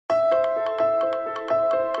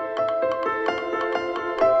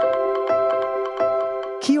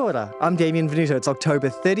Kia ora, I'm Damien Venuto. It's October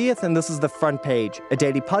 30th and this is The Front Page, a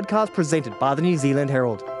daily podcast presented by the New Zealand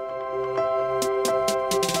Herald.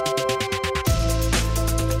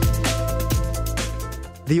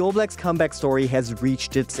 The All Blacks comeback story has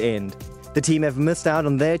reached its end. The team have missed out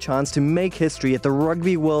on their chance to make history at the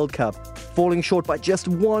Rugby World Cup, falling short by just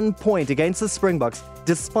 1 point against the Springboks,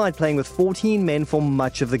 despite playing with 14 men for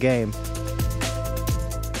much of the game.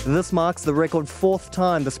 This marks the record 4th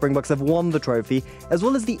time the Springboks have won the trophy, as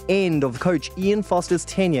well as the end of coach Ian Foster's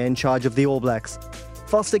tenure in charge of the All Blacks.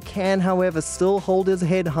 Foster can, however, still hold his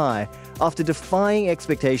head high after defying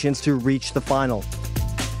expectations to reach the final.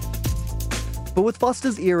 But with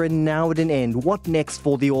Foster's era now at an end, what next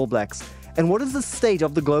for the All Blacks? And what is the state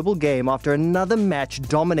of the global game after another match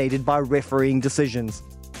dominated by refereeing decisions?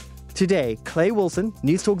 Today, Clay Wilson,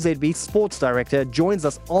 News Talk ZB sports director, joins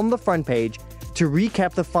us on the front page to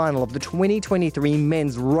recap the final of the 2023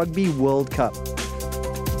 Men's Rugby World Cup.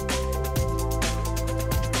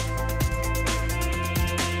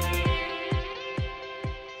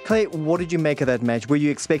 Clay, what did you make of that match? Were you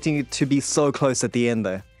expecting it to be so close at the end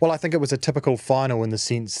there? Well, I think it was a typical final in the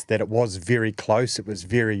sense that it was very close. It was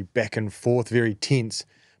very back and forth, very tense,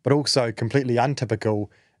 but also completely untypical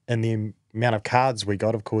in the amount of cards we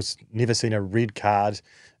got. Of course, never seen a red card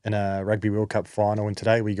in a Rugby World Cup final, and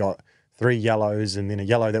today we got 3 yellows and then a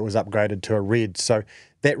yellow that was upgraded to a red. So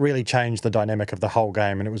that really changed the dynamic of the whole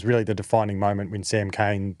game, and it was really the defining moment when Sam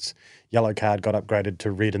Cane's yellow card got upgraded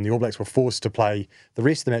to red and the All Blacks were forced to play the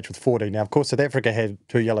rest of the match with 14. Now, of course, South Africa had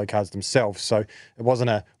 2 yellow cards themselves, so it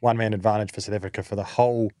wasn't a one-man advantage for South Africa for the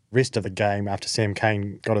whole rest of the game after Sam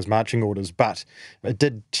Cane got his marching orders, but it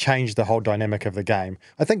did change the whole dynamic of the game.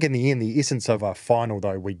 I think in the end, the essence of a final,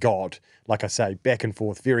 though, we got, like I say, back and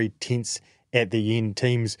forth, very tense at the end,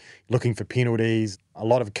 teams looking for penalties, a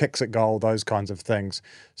lot of kicks at goal, those kinds of things.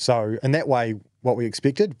 So in that way, what we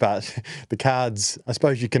expected, but the cards, I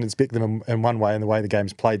suppose you can expect them in one way in the way the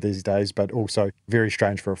game's played these days, but also very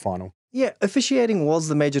strange for a final. Yeah, officiating was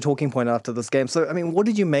the major talking point after this game. So, what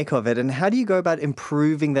did you make of it and how do you go about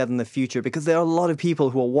improving that in the future? Because there are a lot of people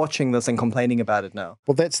who are watching this and complaining about it now.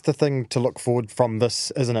 Well, that's the thing to look forward from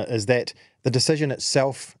this, isn't it? Is that the decision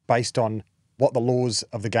itself, based on what the laws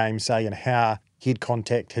of the game say and how head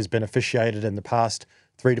contact has been officiated in the past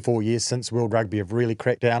 3 to 4 years since World Rugby have really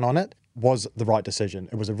cracked down on it, was the right decision.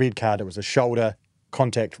 It was a red card, it was a shoulder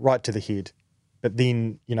contact right to the head. But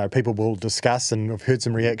then, people will discuss, and I've heard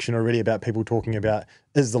some reaction already about people talking about,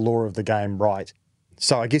 is the law of the game right?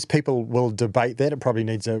 So I guess people will debate that. It probably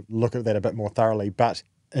needs to look at that a bit more thoroughly. But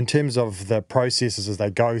in terms of the processes as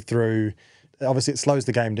they go through, obviously it slows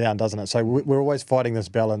the game down, doesn't it? So we're always fighting this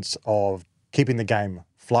balance of keeping the game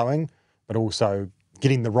flowing, but also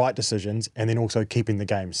getting the right decisions and then also keeping the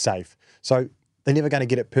game safe. So they're never going to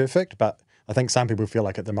get it perfect, but I think some people feel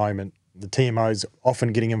like at the moment the TMO's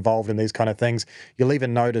often getting involved in these kind of things. You'll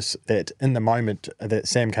even notice that in the moment that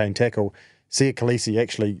Sam Cane tackle, Sia Khaleesi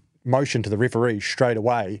actually motioned to the referee straight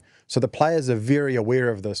away. So the players are very aware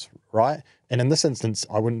of this, right? And in this instance,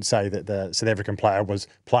 I wouldn't say that the South African player was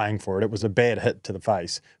playing for it. It was a bad hit to the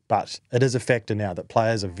face. But it is a factor now that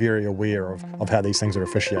players are very aware of how these things are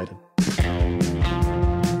officiated.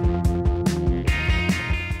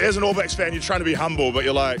 As an All Blacks fan, you're trying to be humble, but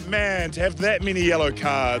you're like, man, to have that many yellow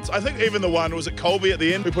cards. I think even the one, was it Colby at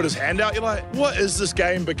the end, who put his hand out? You're like, what is this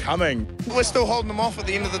game becoming? We're still holding them off at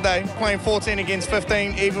the end of the day, playing 14 against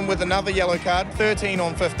 15, even with another yellow card, 13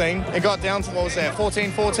 on 15. It got down to,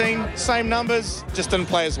 14-14, same numbers, just didn't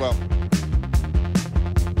play as well.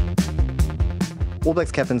 All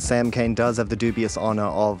Blacks captain Sam Cane does have the dubious honour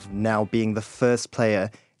of now being the first player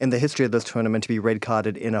in the history of this tournament to be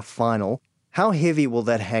red-carded in a final. How heavy will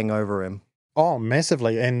that hang over him? Oh,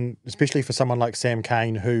 massively, and especially for someone like Sam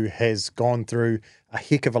Cane who has gone through a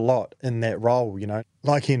heck of a lot in that role,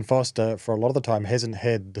 Like Ian Foster, for a lot of the time, hasn't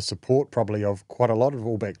had the support probably of quite a lot of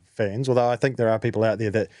All Black fans, although I think there are people out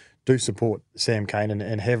there that do support Sam Cane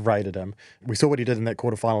and have rated him. We saw what he did in that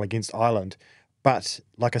quarterfinal against Ireland. But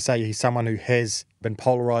like I say, he's someone who has been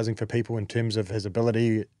polarising for people in terms of his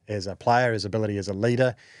ability as a player, his ability as a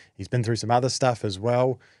leader. He's been through some other stuff as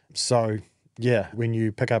well. So, yeah, when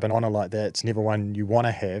you pick up an honour like that, it's never one you want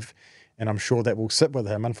to have. And I'm sure that will sit with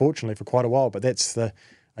him, unfortunately, for quite a while. But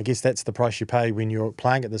I guess that's the price you pay when you're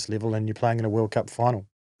playing at this level and you're playing in a World Cup final.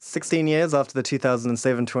 16 years after the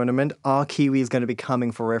 2007 tournament, are Kiwis going to be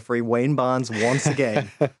coming for referee Wayne Barnes once again?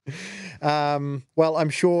 Well, I'm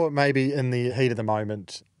sure maybe in the heat of the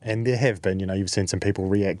moment, and there have been, you've seen some people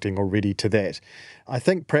reacting already to that. I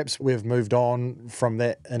think perhaps we've moved on from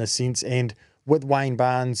that in a sense, and with Wayne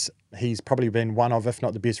Barnes, he's probably been one of, if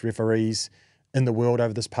not the best referees in the world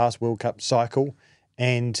over this past World Cup cycle.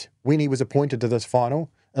 And when he was appointed to this final,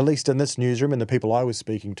 at least in this newsroom and the people I was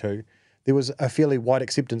speaking to, there was a fairly wide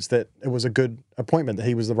acceptance that it was a good appointment, that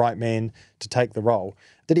he was the right man to take the role.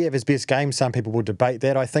 Did he have his best game? Some people would debate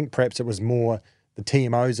that. I think perhaps it was more the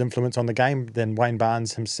TMO's influence on the game than Wayne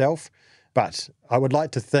Barnes himself. But I would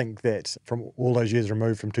like to think that from all those years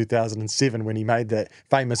removed from 2007 when he made that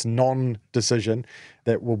famous non-decision,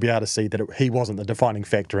 that we'll be able to see that he wasn't the defining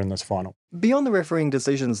factor in this final. Beyond the refereeing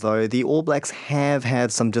decisions, though, the All Blacks have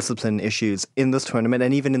had some discipline issues in this tournament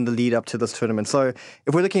and even in the lead up to this tournament. So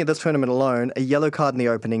if we're looking at this tournament alone, a yellow card in the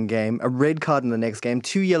opening game, a red card in the next game,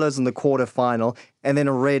 2 yellows in the quarter final, and then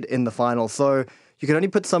a red in the final. So you can only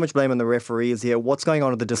put so much blame on the referees here. What's going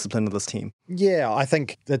on with the discipline of this team? Yeah, I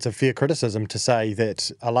think that's a fair criticism to say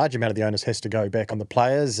that a large amount of the onus has to go back on the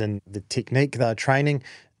players and the technique they're training.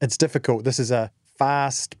 It's difficult. This is a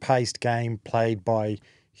fast-paced game played by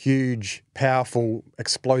huge, powerful,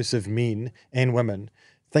 explosive men and women.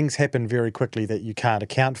 Things happen very quickly that you can't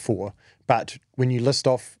account for. But when you list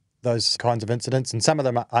off those kinds of incidents, and some of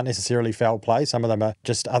them aren't necessarily foul play, some of them are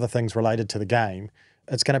just other things related to the game,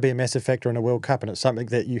 it's going to be a massive factor in a World Cup, and it's something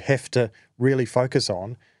that you have to really focus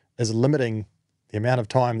on, is limiting the amount of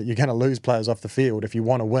time that you're going to lose players off the field if you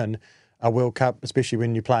want to win a World Cup, especially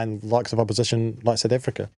when you're playing the likes of opposition like South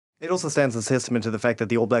Africa. It also stands as testament to the fact that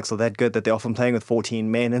the All Blacks are that good that they're often playing with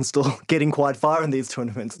 14 men and still getting quite far in these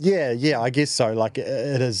tournaments. Yeah, I guess so. Like,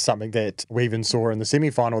 it is something that we even saw in the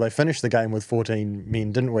semi-final. They finished the game with 14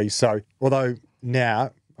 men, didn't we? So, although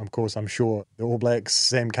now, of course, I'm sure the All Blacks,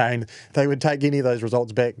 Sam Cane, they would take any of those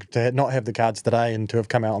results back to not have the cards today and to have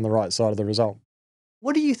come out on the right side of the result.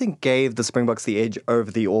 What do you think gave the Springboks the edge over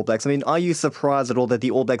the All Blacks? I mean, are you surprised at all that the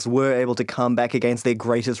All Blacks were able to come back against their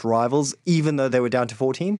greatest rivals, even though they were down to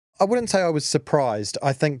 14? I wouldn't say I was surprised.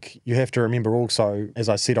 I think you have to remember also, as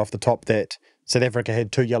I said off the top, that South Africa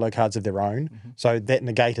had 2 yellow cards of their own, so that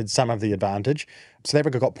negated some of the advantage. South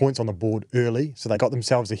Africa got points on the board early, so they got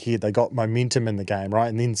themselves ahead. They got momentum in the game, right?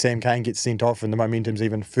 And then Sam Cane gets sent off, and the momentum's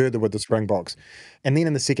even further with the Springboks. And then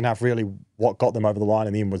in the second half, really, what got them over the line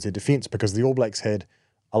in the end was their defence, because the All Blacks had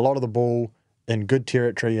a lot of the ball in good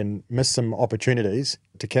territory and missed some opportunities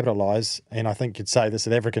to capitalise. And I think you'd say the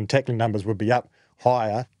South African tackling numbers would be up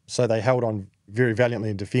higher, so they held on very valiantly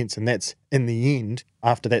in defence, and that's, in the end,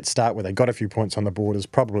 after that start where they got a few points on the board, is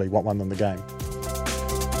probably what won them the game.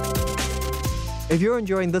 If you're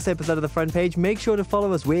enjoying this episode of The Front Page, make sure to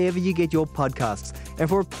follow us wherever you get your podcasts. And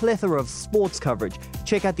for a plethora of sports coverage,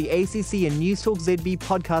 check out the ACC and News Talk ZB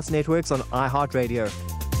podcast networks on iHeartRadio.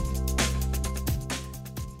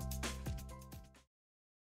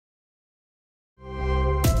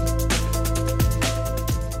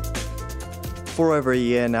 For over a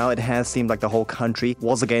year now, it has seemed like the whole country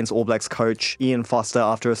was against All Blacks coach Ian Foster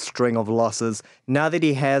after a string of losses. Now that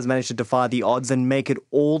he has managed to defy the odds and make it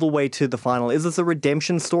all the way to the final, is this a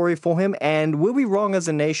redemption story for him? And were we wrong as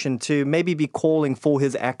a nation to maybe be calling for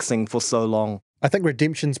his axing for so long? I think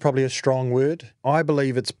redemption's probably a strong word. I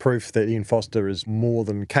believe it's proof that Ian Foster is more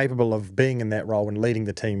than capable of being in that role and leading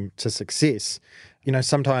the team to success. You know,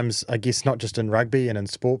 sometimes, I guess, not just in rugby and in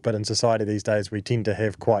sport, but in society these days, we tend to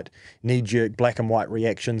have quite knee-jerk black and white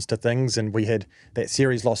reactions to things. And we had that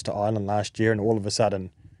series loss to Ireland last year, and all of a sudden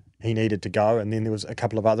he needed to go. And then there was a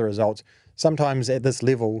couple of other results. Sometimes at this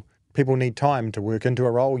level, people need time to work into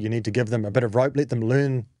a role. You need to give them a bit of rope, let them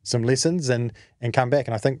learn some lessons and come back.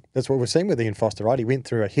 And I think that's what we're seeing with Ian Foster, right? He went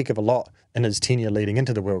through a heck of a lot in his tenure leading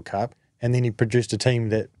into the World Cup, and then he produced a team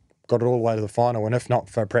that got it all the way to the final. And if not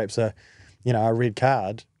for perhaps a red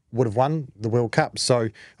card, would have won the World Cup. So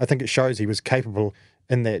I think it shows he was capable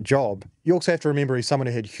in that job. You also have to remember he's someone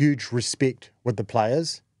who had huge respect with the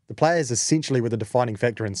players. The players essentially were the defining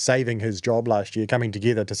factor in saving his job last year, coming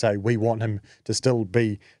together to say, we want him to still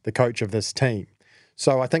be the coach of this team.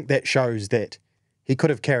 So I think that shows that he could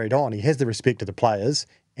have carried on. He has the respect of the players,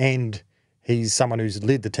 and he's someone who's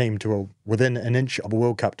led the team to within an inch of a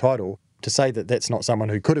World Cup title. To say that that's not someone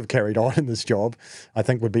who could have carried on in this job, I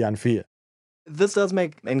think would be unfair. This does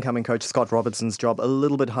make incoming coach Scott Robertson's job a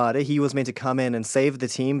little bit harder. He was meant to come in and save the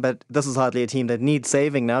team, but this is hardly a team that needs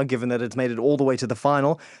saving now, given that it's made it all the way to the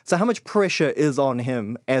final. So how much pressure is on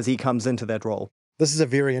him as he comes into that role? This is a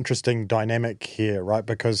very interesting dynamic here, right?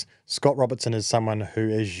 Because Scott Robertson is someone who,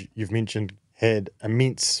 as you've mentioned, had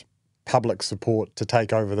immense public support to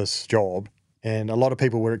take over this job. And a lot of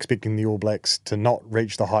people were expecting the All Blacks to not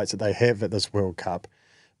reach the heights that they have at this World Cup.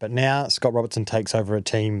 But now Scott Robertson takes over a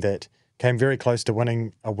team that came very close to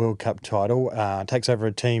winning a World Cup title, takes over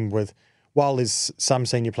a team with, while there's some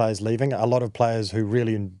senior players leaving, a lot of players who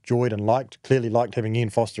really enjoyed and clearly liked having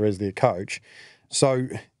Ian Foster as their coach. So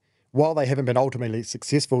while they haven't been ultimately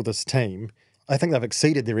successful, this team, I think they've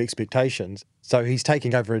exceeded their expectations. So he's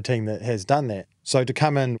taking over a team that has done that. So to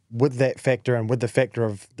come in with that factor and with the factor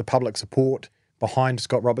of the public support behind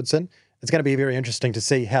Scott Robertson, it's going to be very interesting to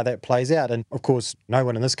see how that plays out. And of course, no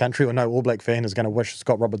one in this country or no All Black fan is going to wish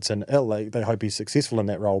Scott Robertson ill. They hope he's successful in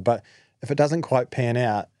that role. But if it doesn't quite pan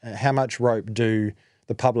out, how much rope do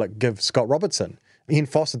the public give Scott Robertson? Ian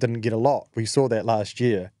Foster didn't get a lot. We saw that last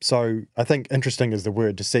year. So I think interesting is the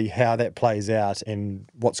word to see how that plays out and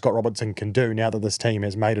what Scott Robertson can do now that this team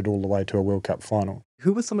has made it all the way to a World Cup final.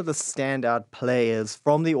 Who were some of the standout players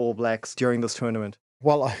from the All Blacks during this tournament?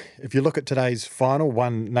 Well, if you look at today's final,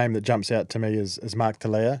 one name that jumps out to me is Mark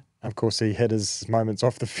Talea. Of course, he had his moments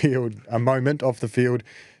off the field, a moment off the field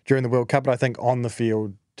during the World Cup, but I think on the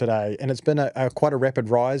field today. And it's been quite a rapid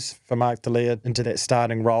rise for Mark Talea into that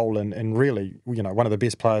starting role and really, one of the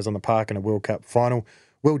best players on the park in a World Cup final.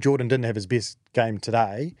 Will Jordan didn't have his best game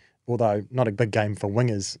today, although not a big game for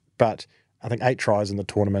wingers, but I think 8 tries in the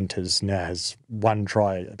tournament has 1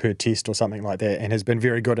 try per test or something like that and has been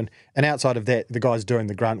very good. And outside of that, the guys doing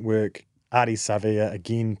the grunt work, Ardie Savea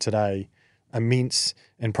again today, immense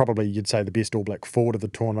and probably you'd say the best All Black forward of the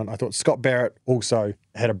tournament. I thought Scott Barrett also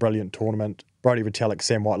had a brilliant tournament. Brodie Retallick,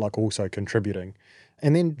 Sam Whitelock also contributing.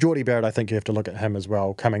 And then Geordie Barrett, I think you have to look at him as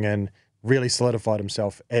well, coming in, really solidified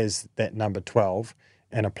himself as that number 12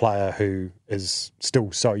 and a player who is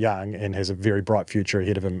still so young and has a very bright future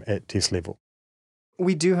ahead of him at Test level.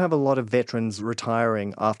 We do have a lot of veterans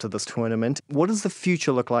retiring after this tournament. What does the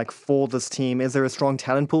future look like for this team? Is there a strong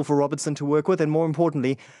talent pool for Robertson to work with? And more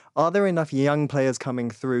importantly, are there enough young players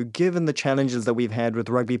coming through, given the challenges that we've had with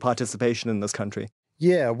rugby participation in this country?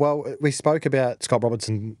 Yeah, well, we spoke about Scott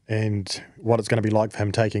Robertson and what it's going to be like for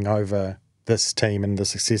him taking over this team and the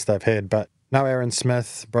success they've had, but no Aaron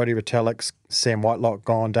Smith, Brodie Retallick, Sam Whitelock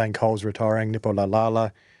gone, Dane Cole's retiring, Nepo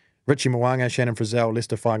Lalala, Richie Mwanga, Shannon Frizzell,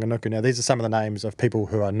 Lester Whanganuku. Now, these are some of the names of people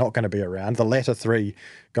who are not going to be around. The latter 3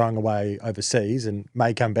 going away overseas and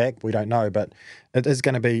may come back, we don't know, but it is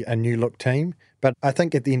going to be a new-look team. But I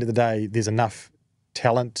think at the end of the day, there's enough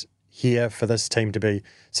talent here for this team to be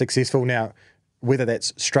successful. Now, whether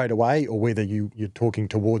that's straight away or whether you're talking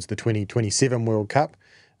towards the 2027 World Cup,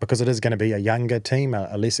 because it is going to be a younger team,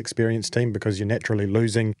 a less experienced team, because you're naturally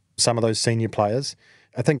losing some of those senior players.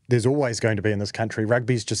 I think there's always going to be in this country.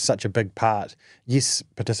 Rugby's just such a big part. Yes,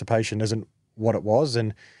 participation isn't what it was,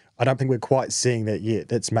 and I don't think we're quite seeing that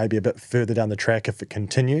yet. It's maybe a bit further down the track if it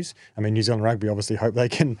continues. I mean, New Zealand Rugby obviously hope they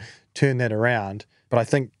can turn that around, but I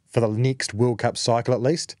think for the next World Cup cycle at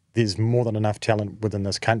least, there's more than enough talent within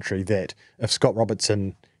this country that if Scott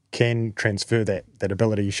Robertson can transfer that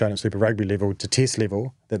ability he's shown at Super Rugby level to Test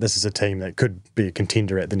level, that this is a team that could be a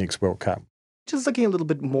contender at the next World Cup. Just looking a little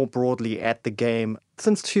bit more broadly at the game,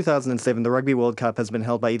 since 2007, the Rugby World Cup has been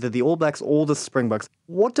held by either the All Blacks or the Springboks.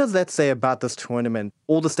 What does that say about this tournament,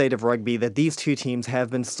 or the state of rugby, that these two teams have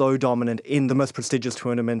been so dominant in the most prestigious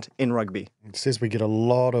tournament in rugby? It says we get a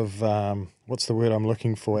lot of, what's the word I'm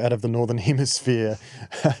looking for, out of the Northern Hemisphere.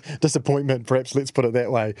 Disappointment, perhaps, let's put it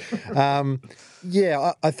that way.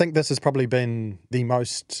 Yeah, I think this has probably been the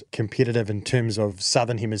most competitive in terms of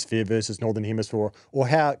Southern Hemisphere versus Northern Hemisphere, or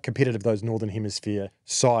how competitive those Northern Hemisphere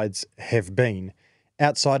sides have been.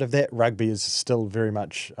 Outside of that, rugby is still very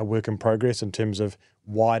much a work in progress in terms of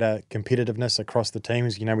wider competitiveness across the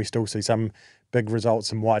teams. We still see some big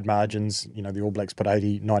results and wide margins. The All Blacks put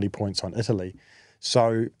 80, 90 points on Italy.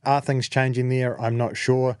 So are things changing there? I'm not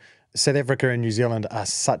sure. South Africa and New Zealand are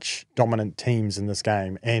such dominant teams in this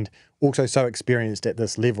game and also so experienced at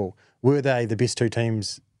this level. Were they the best 2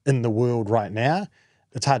 teams in the world right now?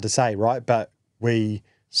 It's hard to say, right? But we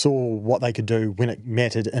saw what they could do when it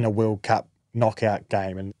mattered in a World Cup knockout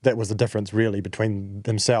game, and that was the difference really between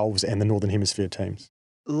themselves and the Northern Hemisphere teams.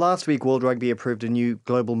 Last week, World Rugby approved a new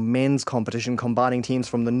global men's competition combining teams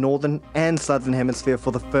from the Northern and Southern Hemisphere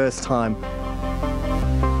for the first time.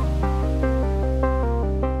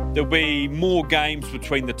 There'll be more games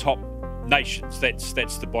between the top nations.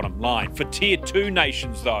 That's the bottom line. For Tier 2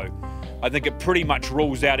 nations, though, I think it pretty much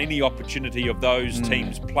rules out any opportunity of those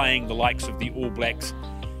teams playing the likes of the All Blacks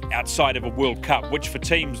outside of a World Cup, which for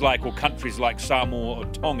teams like, or countries like Samoa or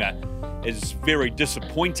Tonga, is very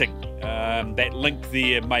disappointing. That link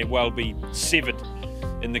there may well be severed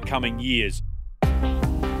in the coming years.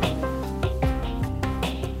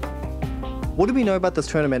 What do we know about this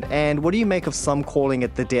tournament, and what do you make of some calling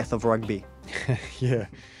it the death of rugby? Yeah,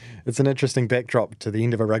 it's an interesting backdrop to the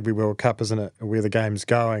end of a Rugby World Cup, isn't it, where the game's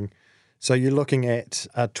going. So you're looking at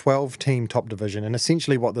a 12-team top division, and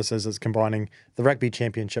essentially what this is combining the Rugby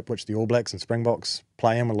Championship, which the All Blacks and Springboks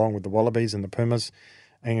play in, along with the Wallabies and the Pumas,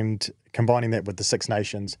 and combining that with the Six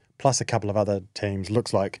Nations, plus a couple of other teams,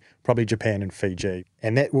 looks like probably Japan and Fiji.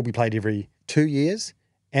 And that will be played every 2 years.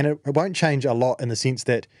 And it won't change a lot in the sense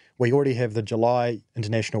that we already have the July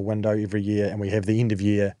international window every year, and we have the end of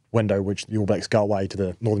year window, which the All Blacks go away to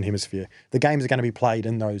the Northern Hemisphere. The games are going to be played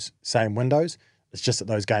in those same windows. It's just that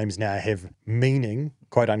those games now have meaning,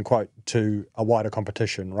 quote unquote, to a wider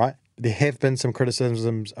competition, right? There have been some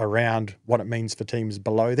criticisms around what it means for teams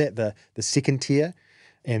below that, the second tier,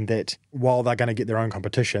 and that while they're going to get their own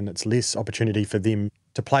competition, it's less opportunity for them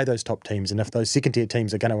to play those top teams. And if those second tier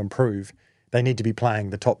teams are going to improve, they need to be playing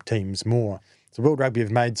the top teams more. So World Rugby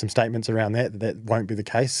have made some statements around that won't be the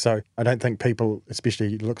case. So I don't think people,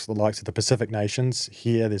 especially looks at the likes of the Pacific nations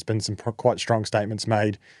here, there's been some quite strong statements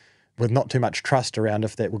made with not too much trust around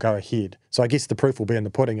if that will go ahead. So I guess the proof will be in the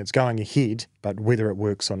pudding. It's going ahead, but whether it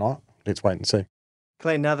works or not, let's wait and see.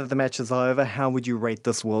 Clay, now that the matches are over, how would you rate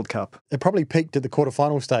this World Cup? It probably peaked at the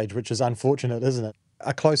quarterfinal stage, which is unfortunate, isn't it?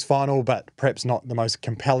 A close final, but perhaps not the most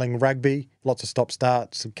compelling rugby. Lots of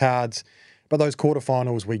stop-starts, some cards. But those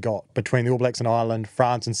quarterfinals we got between the All Blacks and Ireland,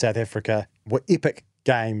 France and South Africa were epic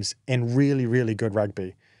games and really, really good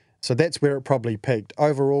rugby. So that's where it probably peaked.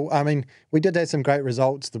 Overall, I mean, we did have some great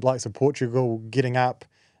results. The likes of Portugal getting up,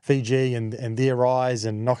 Fiji and their rise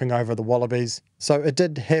and knocking over the Wallabies. So it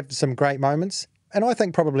did have some great moments. And I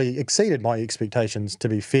think probably exceeded my expectations, to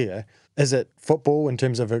be fair. Is it football in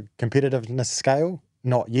terms of a competitiveness scale?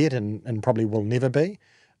 Not yet, and probably will never be.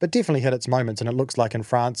 But definitely had its moments, and it looks like in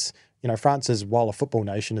France, France is, while a football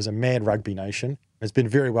nation, is a mad rugby nation. It's been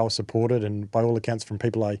very well supported, and by all accounts from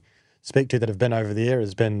people I speak to that have been over there,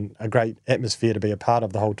 has been a great atmosphere to be a part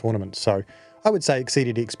of the whole tournament. So I would say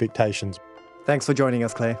exceeded expectations. Thanks for joining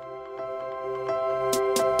us, Clay.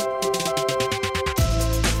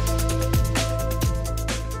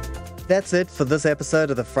 That's it for this episode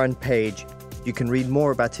of The Front Page. You can read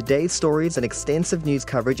more about today's stories and extensive news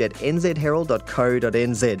coverage at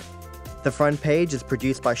nzherald.co.nz. The Front Page is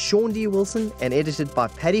produced by Sean D. Wilson and edited by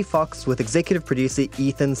Paddy Fox with executive producer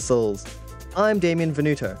Ethan Sills. I'm Damien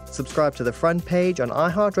Venuto. Subscribe to The Front Page on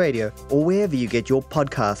iHeartRadio or wherever you get your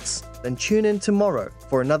podcasts. And tune in tomorrow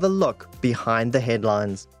for another look behind the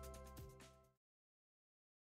headlines.